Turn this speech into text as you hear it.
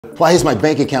Why is my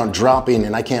bank account dropping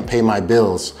and I can't pay my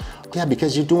bills? Yeah,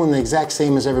 because you're doing the exact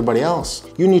same as everybody else.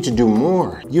 You need to do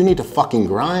more. You need to fucking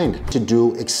grind to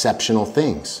do exceptional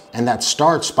things. And that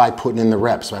starts by putting in the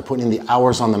reps, by putting in the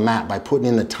hours on the mat, by putting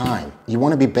in the time. You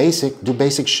wanna be basic, do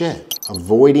basic shit.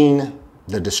 Avoiding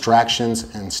the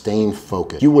distractions and staying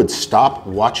focused. You would stop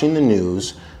watching the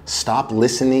news, stop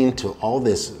listening to all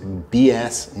this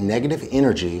BS, negative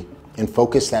energy, and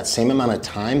focus that same amount of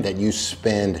time that you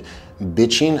spend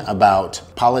bitching about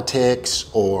politics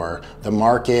or the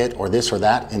market or this or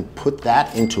that, and put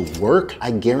that into work.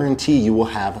 I guarantee you will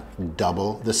have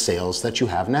double the sales that you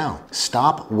have now.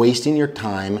 Stop wasting your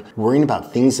time worrying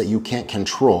about things that you can't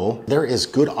control. There is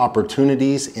good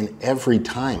opportunities in every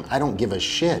time. I don't give a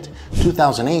shit.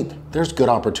 2008, there's good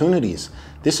opportunities.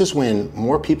 This is when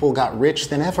more people got rich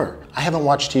than ever. I haven't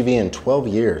watched TV in 12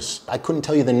 years. I couldn't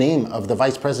tell you the name of the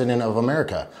Vice President of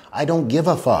America. I don't give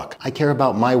a fuck. I care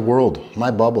about my world,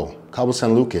 my bubble, Cabo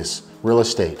San Lucas, real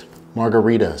estate,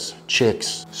 margaritas,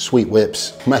 chicks, sweet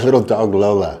whips, my little dog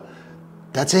Lola.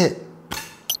 That's it.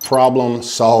 Problem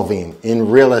solving in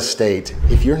real estate.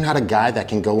 If you're not a guy that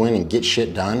can go in and get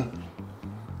shit done,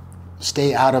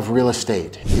 stay out of real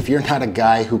estate. If you're not a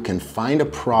guy who can find a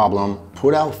problem,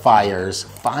 put out fires,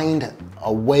 find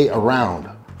a way around,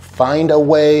 find a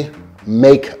way,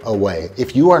 make a way.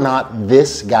 If you are not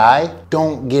this guy,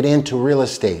 don't get into real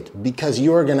estate, because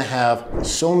you are gonna have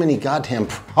so many goddamn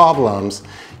problems,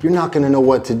 you're not gonna know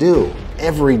what to do.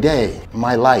 Every day,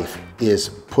 my life is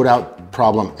put out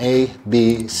problem A,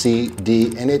 B, C,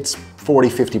 D, and it's 40,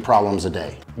 50 problems a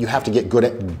day. You have to get good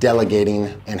at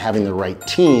delegating and having the right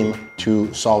team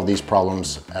to solve these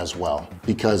problems as well.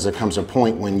 Because there comes a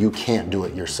point when you can't do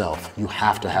it yourself. You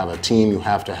have to have a team, you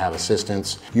have to have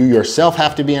assistance. You yourself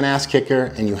have to be an ass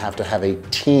kicker, and you have to have a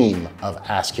team of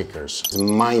ass kickers.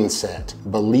 Mindset,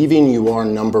 believing you are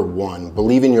number one,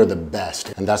 believing you're the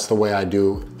best. And that's the way I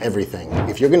do everything.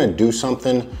 If you're gonna do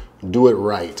something, do it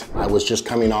right. I was just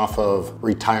coming off of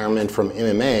retirement from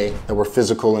MMA. There were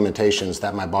physical limitations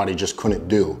that my body just couldn't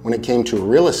do. When it came to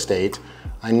real estate,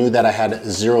 I knew that I had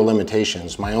zero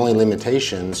limitations. My only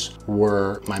limitations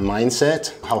were my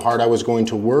mindset, how hard I was going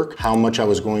to work, how much I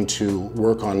was going to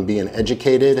work on being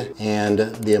educated, and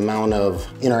the amount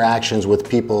of interactions with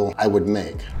people I would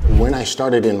make. When I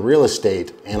started in real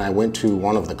estate and I went to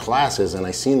one of the classes and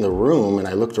I seen the room and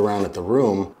I looked around at the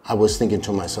room, I was thinking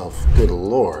to myself, good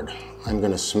Lord, I'm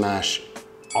gonna smash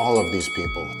all of these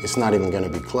people. It's not even gonna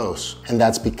be close. And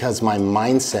that's because my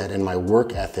mindset and my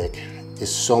work ethic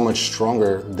is so much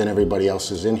stronger than everybody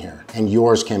else's in here. And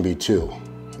yours can be too.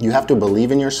 You have to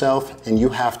believe in yourself, and you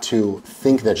have to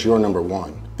think that you're number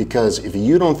one. Because if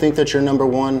you don't think that you're number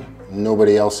one,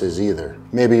 nobody else is either.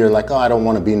 Maybe you're like, oh, I don't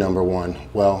want to be number one.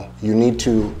 Well, you need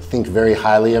to think very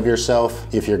highly of yourself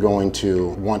if you're going to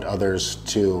want others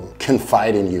to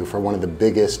confide in you for one of the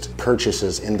biggest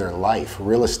purchases in their life.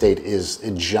 Real estate is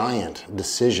a giant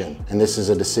decision. And this is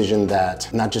a decision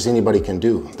that not just anybody can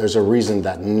do. There's a reason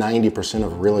that 90%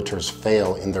 of realtors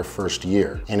fail in their first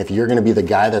year. And if you're going to be the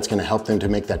guy that's going to help them to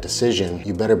make that decision,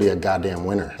 you better be a goddamn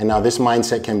winner. And now this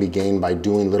mindset can be gained by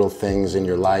doing little things in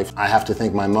your life. I have to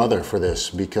thank my mother for this,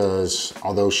 because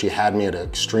although she had me at an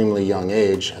extremely young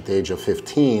age, at the age of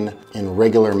 15, in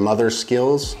regular mother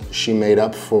skills, she made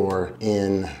up for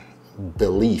in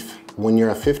belief. When you're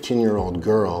a 15-year-old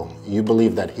girl, you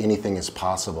believe that anything is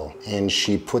possible. And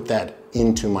she put that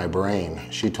into my brain.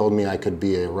 She told me I could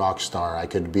be a rock star, I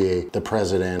could be the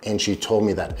president, and she told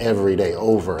me that every day,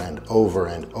 over and over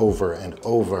and over and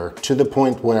over, to the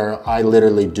point where I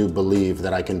literally do believe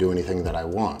that I can do anything that I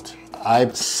want.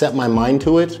 I've set my mind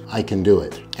to it, I can do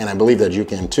it. And I believe that you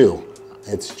can too.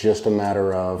 It's just a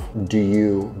matter of, do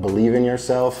you believe in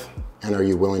yourself, and are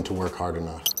you willing to work hard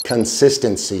enough?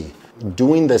 Consistency,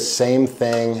 doing the same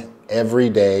thing every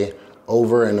day,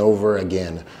 over and over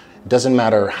again. Doesn't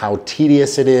matter how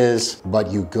tedious it is,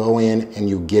 but you go in and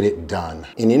you get it done.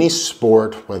 In any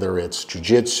sport, whether it's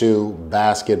jiu-jitsu,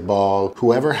 basketball,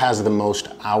 whoever has the most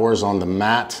hours on the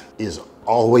mat is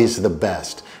always the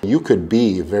best. You could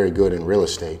be very good in real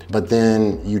estate, but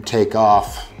then you take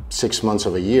off 6 months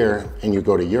of a year and you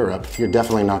go to Europe, you're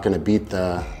definitely not gonna beat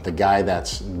the guy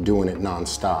that's doing it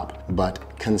nonstop.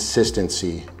 But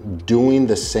consistency, doing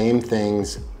the same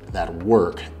things that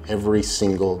work every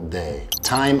single day.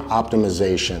 Time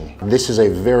optimization. This is a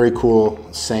very cool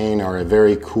saying, or a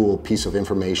very cool piece of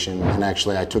information. And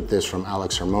actually I took this from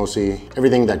Alex Hermosi.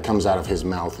 Everything that comes out of his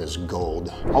mouth is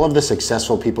gold. All of the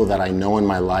successful people that I know in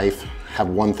my life have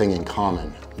one thing in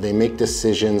common. They make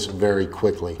decisions very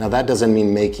quickly. Now that doesn't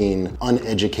mean making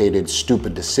uneducated,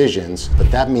 stupid decisions, but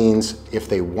that means if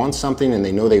they want something and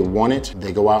they know they want it,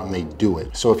 they go out and they do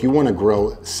it. So if you want to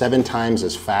grow 7 times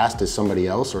as fast as somebody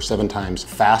else or 7 times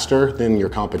faster than your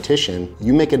competition,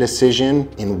 you make a decision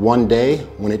in 1 day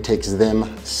when it takes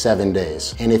them 7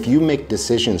 days. And if you make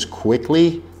decisions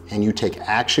quickly and you take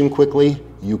action quickly,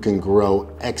 you can grow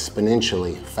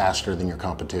exponentially faster than your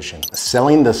competition.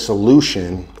 Selling the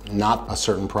solution, not a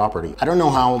certain property. I don't know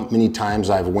how many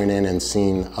times I've went in and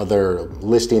seen other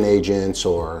listing agents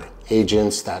or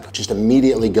agents that just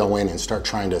immediately go in and start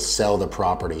trying to sell the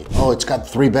property. Oh, it's got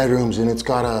 3 bedrooms and it's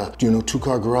got a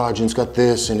 2-car garage and it's got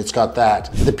this and it's got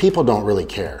that. The people don't really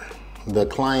care. The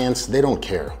clients, they don't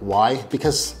care. Why?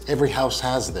 Because every house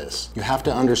has this. You have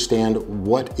to understand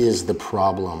what is the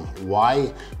problem.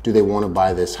 Why do they want to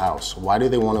buy this house? Why do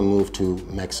they want to move to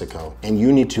Mexico? And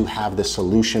you need to have the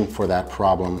solution for that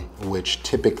problem, which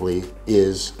typically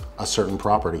is a certain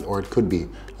property, or it could be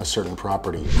a certain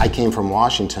property. I came from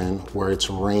Washington where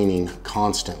it's raining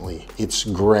constantly. It's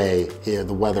gray, the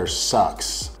weather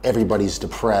sucks. Everybody's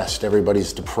depressed,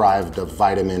 everybody's deprived of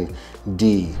vitamin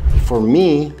D. For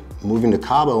me, moving to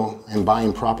Cabo and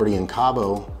buying property in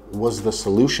Cabo was the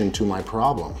solution to my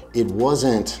problem. It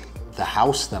wasn't the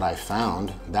house that I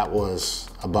found, that was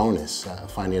a bonus,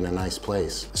 finding a nice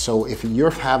place. So if you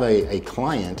have a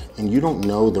client and you don't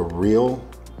know the real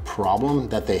problem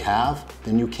that they have,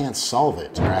 then you can't solve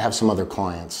it. I have some other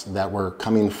clients that were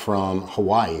coming from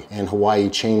Hawaii, and Hawaii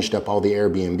changed up all the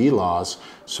Airbnb laws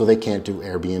so they can't do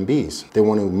Airbnbs. They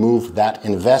want to move that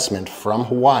investment from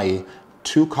Hawaii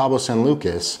to Cabo San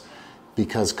Lucas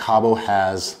because Cabo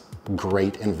has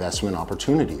great investment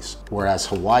opportunities, whereas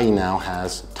Hawaii now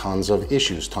has tons of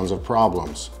issues, tons of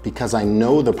problems. Because I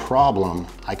know the problem,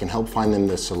 I can help find them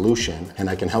the solution, and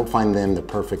I can help find them the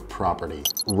perfect property.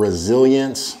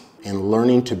 Resilience and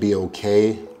learning to be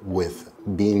okay with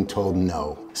being told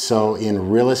no. So in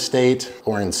real estate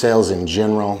or in sales in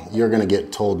general, you're gonna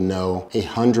get told no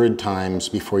 100 times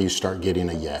before you start getting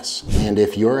a yes. And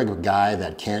if you're a guy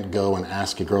that can't go and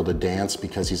ask a girl to dance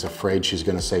because he's afraid she's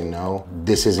gonna say no,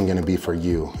 this isn't gonna be for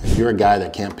you. If you're a guy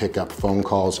that can't pick up phone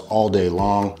calls all day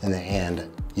long and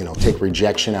take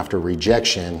rejection after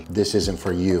rejection, this isn't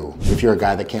for you. If you're a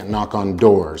guy that can't knock on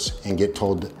doors and get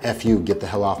told, F you, get the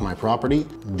hell off my property,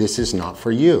 this is not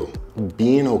for you.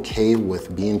 Being okay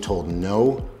with being told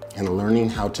no and learning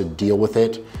how to deal with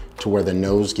it to where the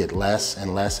no's get less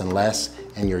and less and less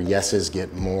and your yeses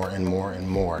get more and more and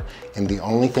more. And the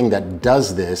only thing that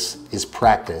does this is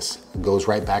practice. It goes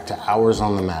right back to hours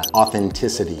on the mat.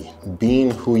 Authenticity,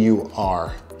 being who you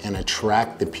are, and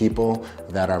attract the people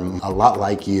that are a lot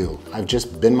like you. I've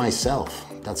just been myself.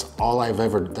 That's all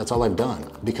I've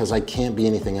done, because I can't be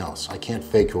anything else. I can't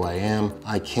fake who I am.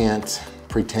 I can't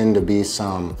pretend to be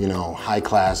some, high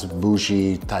class,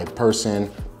 bougie type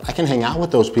person. I can hang out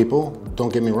with those people,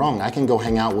 don't get me wrong. I can go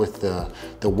hang out with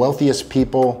the wealthiest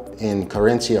people in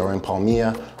Carencia or in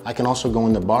Palmilla. I can also go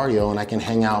in the barrio and I can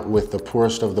hang out with the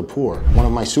poorest of the poor. One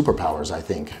of my superpowers, I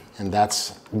think. And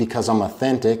that's because I'm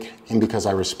authentic and because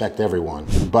I respect everyone.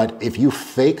 But if you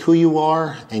fake who you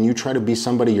are and you try to be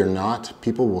somebody you're not,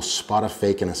 people will spot a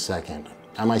fake in a second.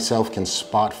 I myself can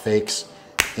spot fakes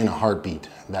in a heartbeat.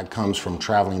 That comes from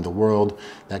traveling the world.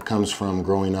 That comes from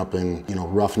growing up in,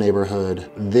 rough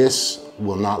neighborhood. This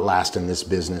will not last in this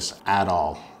business at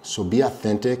all. So be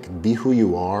authentic, be who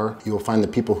you are. You will find the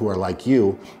people who are like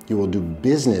you. You will do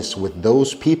business with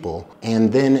those people,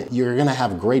 and then you're gonna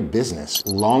have great business.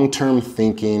 Long-term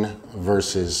thinking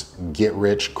versus get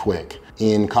rich quick.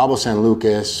 In Cabo San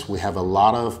Lucas, we have a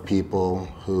lot of people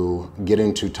who get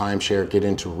into timeshare, get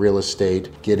into real estate,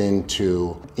 get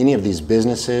into any of these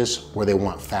businesses where they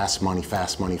want fast money,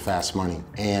 fast money, fast money.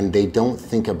 And they don't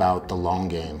think about the long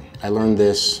game. I learned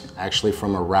this actually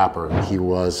from a rapper. He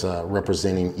was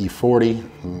representing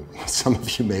E40. Some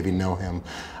of you maybe know him.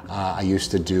 I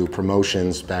used to do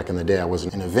promotions back in the day. I was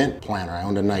an event planner. I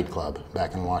owned a nightclub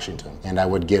back in Washington. And I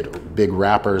would get big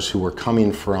rappers who were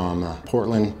coming from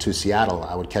Portland to Seattle.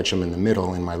 I would catch them in the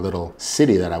middle in my little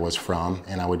city that I was from,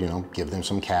 and I would, give them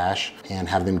some cash and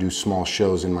have them do small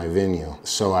shows in my venue.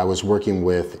 So I was working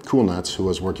with Cool Nuts, who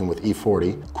was working with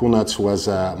E40. Cool Nuts was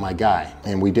my guy,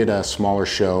 and we did a smaller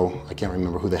show. I can't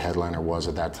remember who the headliner was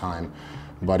at that time,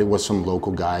 but it was some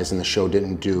local guys, and the show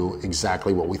didn't do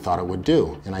exactly what we thought it would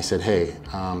do. And I said, hey,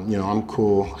 I'm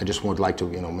cool. I just would like to,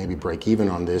 maybe break even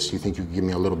on this. You think you could give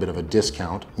me a little bit of a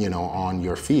discount, on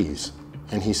your fees?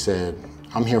 And he said,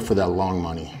 I'm here for that long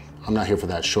money. I'm not here for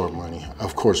that short money.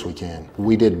 Of course we can.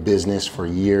 We did business for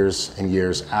years and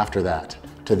years after that,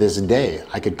 To this day,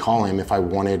 I could call him if I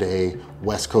wanted a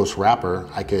West Coast rapper.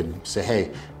 I could say,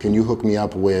 hey, can you hook me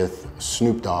up with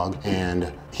Snoop Dogg?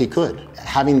 And he could.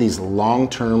 Having these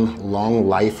long-term, long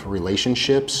life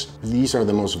relationships, these are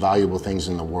the most valuable things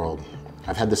in the world.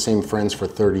 I've had the same friends for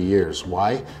 30 years.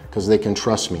 Why? Because they can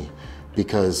trust me.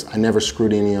 Because I never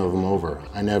screwed any of them over.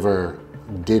 I never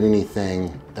did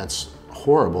anything that's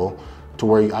horrible to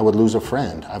where I would lose a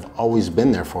friend. I've always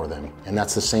been there for them. And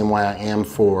that's the same way I am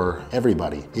for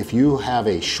everybody. If you have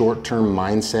a short-term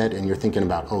mindset and you're thinking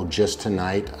about, oh, just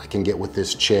tonight I can get with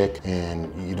this chick,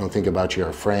 and you don't think about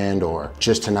your friend, or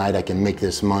just tonight I can make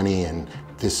this money and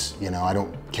this, you know, I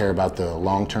don't care about the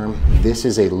long term. This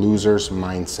is a loser's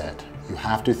mindset. You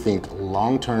have to think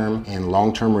long-term, and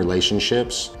long-term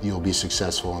relationships, you'll be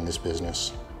successful in this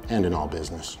business and in all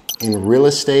business. In real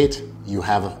estate, you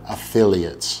have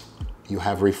affiliates. You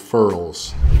have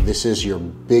referrals. This is your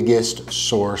biggest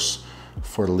source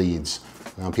for leads.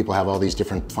 Now, people have all these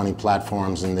different funny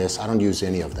platforms in this. I don't use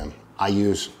any of them. I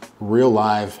use real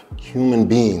live human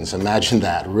beings. Imagine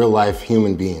that, real life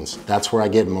human beings. That's where I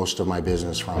get most of my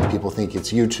business from. People think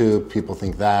it's YouTube, people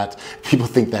think that. People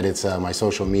think that it's my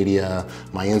social media,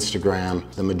 my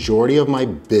Instagram. The majority of my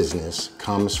business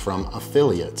comes from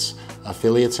affiliates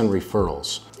and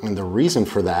referrals. And the reason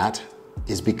for that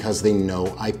is because they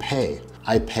know I pay.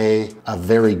 I pay a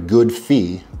very good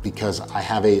fee because I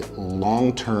have a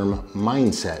long-term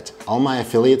mindset. All my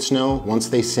affiliates know once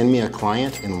they send me a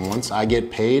client and once I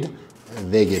get paid,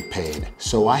 they get paid.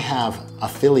 So I have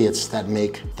affiliates that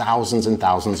make thousands and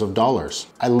thousands of dollars.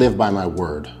 I live by my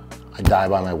word. I die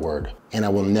by my word. And I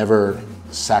will never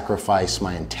sacrifice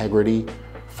my integrity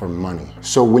for money.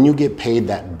 So when you get paid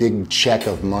that big check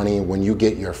of money, when you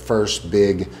get your first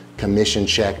big commission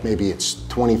check, maybe it's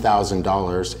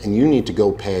 $20,000, and you need to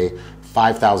go pay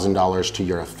 $5,000 to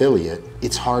your affiliate,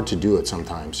 it's hard to do it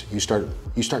sometimes. You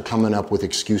start coming up with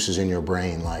excuses in your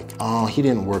brain like, oh, he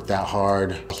didn't work that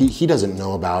hard. He doesn't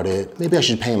know about it. Maybe I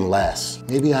should pay him less.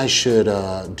 Maybe I should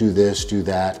do this, do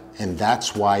that. And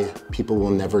that's why people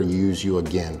will never use you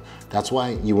again. That's why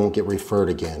you won't get referred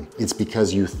again. It's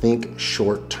because you think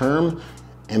short term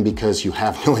and because you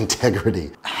have no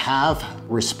integrity. Have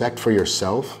respect for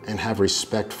yourself and have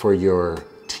respect for your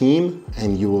team,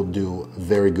 and you will do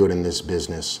very good in this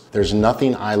business. There's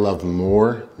nothing I love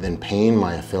more than paying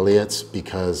my affiliates,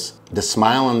 because the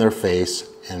smile on their face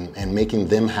and making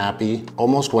them happy,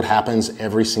 almost what happens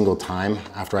every single time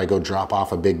after I go drop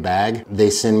off a big bag, they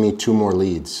send me 2 more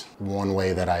leads. One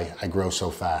way that I grow so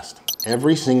fast.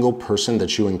 Every single person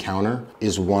that you encounter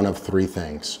is one of 3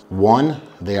 things. 1,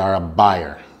 they are a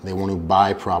buyer. They want to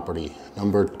buy property.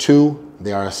 Number 2,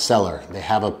 they are a seller. They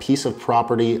have a piece of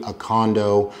property, a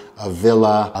condo, a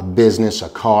villa, a business, a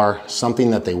car,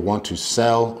 something that they want to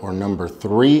sell. Or number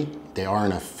 3, they are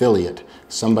an affiliate,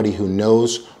 somebody who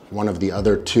knows one of the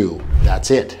other 2. That's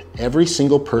it. Every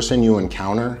single person you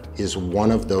encounter is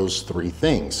one of those 3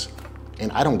 things.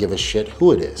 And I don't give a shit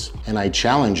who it is. And I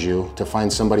challenge you to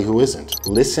find somebody who isn't.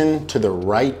 Listen to the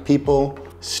right people,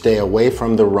 stay away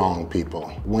from the wrong people.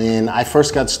 When I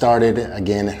first got started,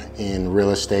 again, in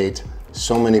real estate,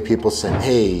 so many people said,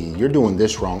 hey, you're doing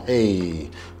this wrong. Hey,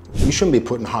 you shouldn't be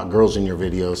putting hot girls in your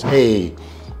videos. Hey,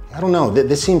 I don't know,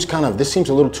 this seems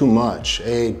a little too much.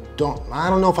 Hey, I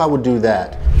don't know if I would do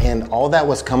that. And all that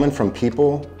was coming from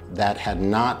people that had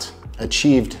not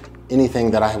achieved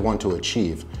anything that I want to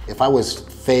achieve. If I was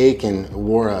fake and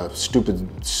wore a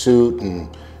stupid suit and,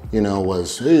 you know,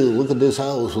 was, hey, look at this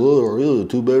house, 2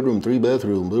 bedroom, 3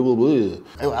 bathroom, blah, blah,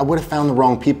 blah, I would have found the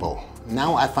wrong people.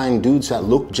 Now I find dudes that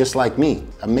look just like me.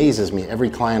 Amazes me, every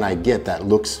client I get that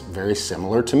looks very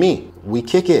similar to me. We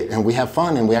kick it and we have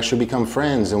fun and we actually become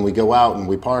friends and we go out and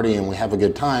we party and we have a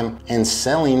good time. And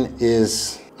selling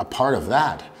is a part of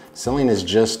that. Selling is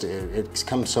just, it's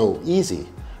come so easy.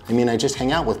 I mean, I just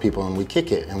hang out with people and we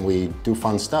kick it and we do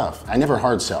fun stuff. I never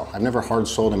hard sell. I've never hard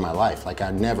sold in my life. Like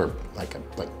I'd never, like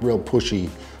real pushy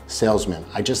salesman.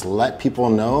 I just let people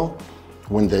know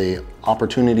when the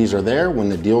opportunities are there, when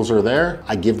the deals are there.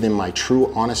 I give them my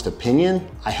true, honest opinion.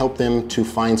 I help them to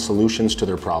find solutions to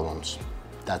their problems.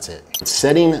 That's it.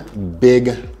 Setting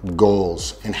big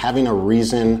goals and having a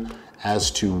reason as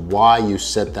to why you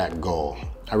set that goal.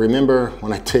 I remember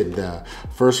when I did the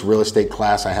first real estate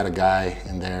class, I had a guy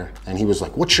in there and he was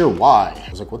like, what's your why? I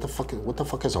was like, what the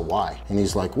fuck is a why? And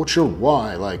he's like, what's your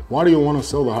why? Like, why do you want to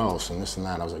sell the house and this and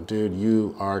that? I was like, dude,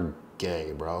 you are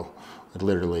gay, bro.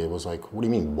 Literally, it was like, what do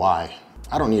you mean why?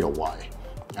 I don't need a why.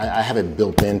 I have it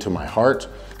built into my heart.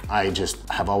 I just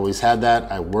have always had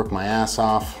that. I work my ass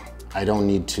off. I don't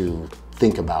need to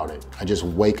think about it. I just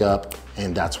wake up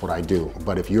and that's what I do.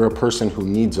 But if you're a person who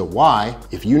needs a why,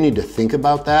 if you need to think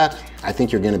about that, I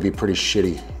think you're gonna be pretty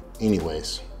shitty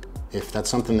anyways. If that's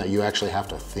something that you actually have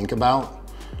to think about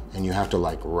and you have to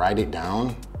like write it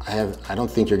down, I don't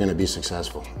think you're gonna be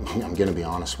successful. I'm gonna be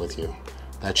honest with you.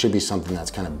 That should be something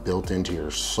that's kind of built into your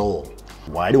soul.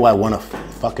 Why do I wanna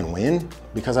fucking win?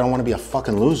 Because I don't wanna be a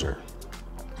fucking loser.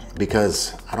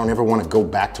 Because I don't ever wanna go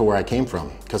back to where I came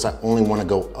from, because I only wanna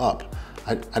go up.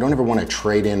 I don't ever wanna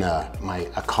trade in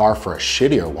a car for a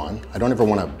shittier one. I don't ever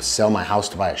wanna sell my house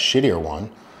to buy a shittier one.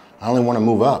 I only wanna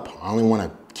move up. I only wanna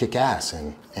kick ass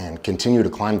and continue to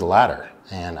climb the ladder.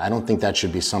 And I don't think that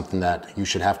should be something that you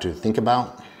should have to think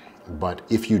about. But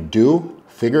if you do,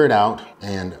 figure it out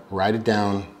and write it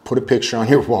down, put a picture on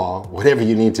your wall, whatever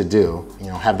you need to do,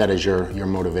 have that as your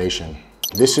motivation.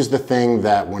 This is the thing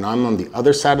that when I'm on the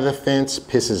other side of the fence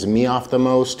pisses me off the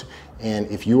most. And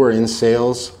if you are in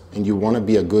sales and you want to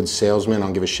be a good salesman, I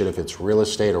don't give a shit if it's real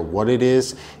estate or what it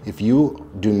is, if you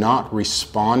do not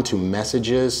respond to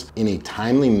messages in a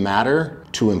timely manner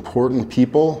to important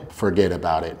people, forget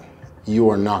about it. You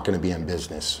are not going to be in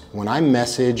business. When I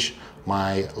message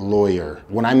my lawyer,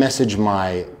 when I message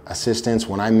my assistants,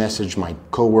 when I message my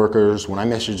coworkers, when I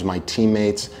message my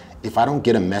teammates, if I don't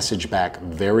get a message back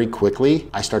very quickly,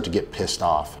 I start to get pissed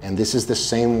off. And this is the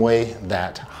same way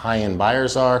that high-end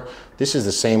buyers are. This is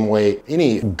the same way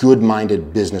any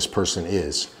good-minded business person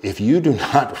is. If you do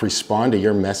not respond to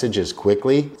your messages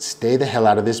quickly, stay the hell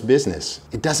out of this business.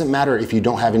 It doesn't matter if you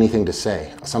don't have anything to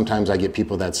say. Sometimes I get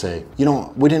people that say,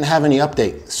 we didn't have any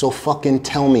update, so fucking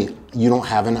tell me you don't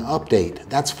have an update.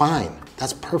 That's fine.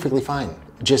 That's perfectly fine.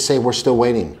 Just say we're still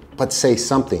waiting, but say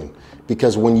something.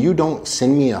 Because when you don't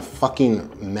send me a fucking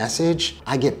message,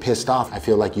 I get pissed off. I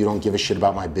feel like you don't give a shit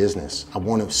about my business. I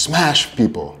want to smash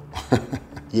people.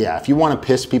 Yeah, if you want to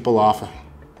piss people off,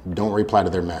 don't reply to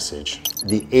their message.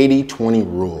 The 80-20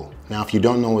 rule. Now, if you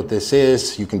don't know what this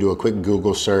is, you can do a quick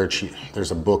Google search.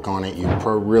 There's a book on it. You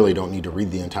really don't need to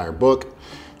read the entire book.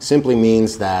 It simply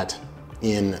means that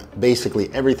in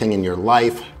basically everything in your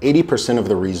life, 80% of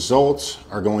the results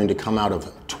are going to come out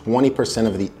of 20%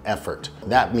 of the effort.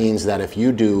 That means that if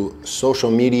you do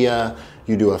social media,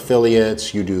 you do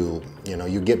affiliates, you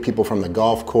get people from the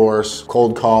golf course,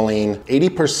 cold calling,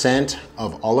 80%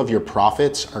 of all of your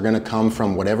profits are gonna come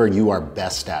from whatever you are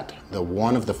best at. The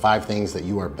one of the 5 things that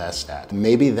you are best at.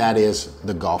 Maybe that is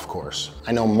the golf course.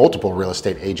 I know multiple real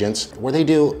estate agents where they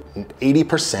do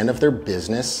 80% of their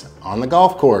business on the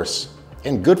golf course.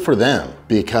 And good for them,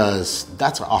 because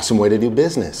that's an awesome way to do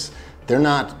business. They're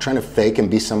not trying to fake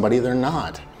and be somebody they're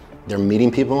not. They're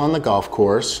meeting people on the golf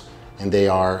course and they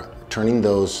are turning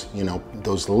those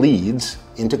leads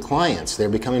into clients. They're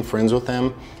becoming friends with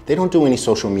them. They don't do any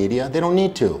social media. They don't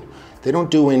need to. They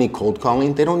don't do any cold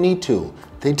calling. They don't need to.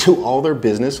 They do all their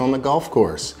business on the golf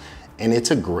course. And it's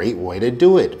a great way to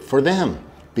do it for them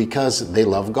because they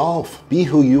love golf. Be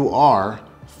who you are.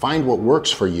 Find what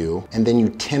works for you, and then you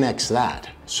 10x that.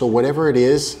 So whatever it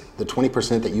is, the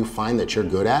 20% that you find that you're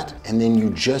good at, and then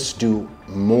you just do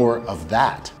more of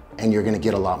that, and you're gonna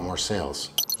get a lot more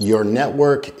sales. Your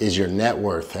network is your net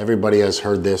worth. Everybody has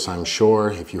heard this, I'm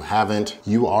sure. If you haven't,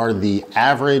 you are the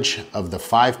average of the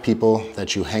 5 people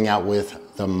that you hang out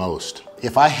with the most.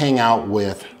 If I hang out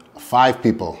with 5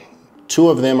 people, 2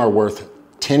 of them are worth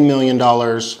 $10 million,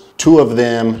 2 of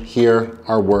them here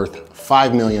are worth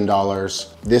 $5 million.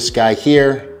 This guy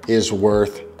here is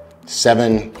worth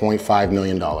 $7.5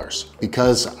 million.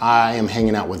 Because I am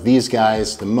hanging out with these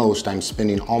guys the most, I'm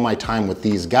spending all my time with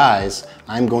these guys,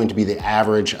 I'm going to be the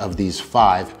average of these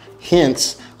 5.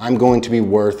 Hence, I'm going to be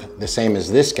worth the same as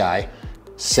this guy,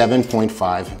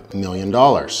 $7.5 million.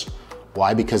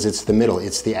 Why? Because it's the middle,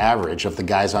 it's the average of the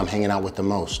guys I'm hanging out with the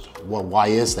most. Well, why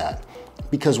is that?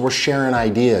 Because we're sharing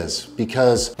ideas.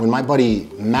 Because when my buddy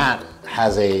Matt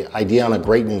has an idea on a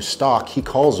great new stock, he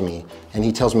calls me and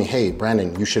he tells me, hey,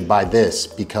 Brandon, you should buy this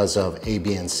because of A,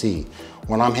 B, and C.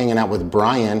 When I'm hanging out with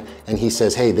Brian and he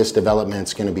says, hey, this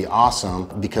development's gonna be awesome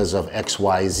because of X,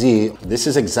 Y, Z, this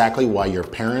is exactly why your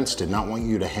parents did not want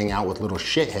you to hang out with little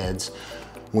shitheads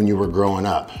when you were growing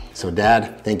up. So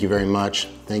Dad, thank you very much.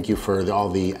 Thank you for all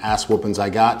the ass whoopings I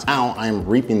got. Now I am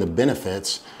reaping the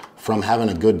benefits from having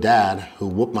a good dad who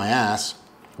whooped my ass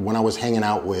when I was hanging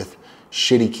out with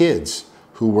shitty kids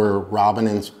who were robbing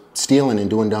and stealing and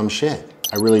doing dumb shit.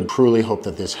 I really truly hope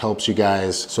that this helps you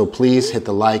guys. So please hit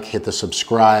the like, hit the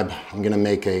subscribe. I'm gonna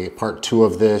make a part 2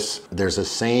 of this. There's a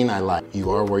saying I like, you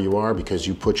are where you are because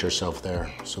you put yourself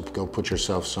there. So go put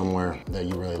yourself somewhere that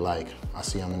you really like. I'll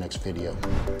see you on the next video.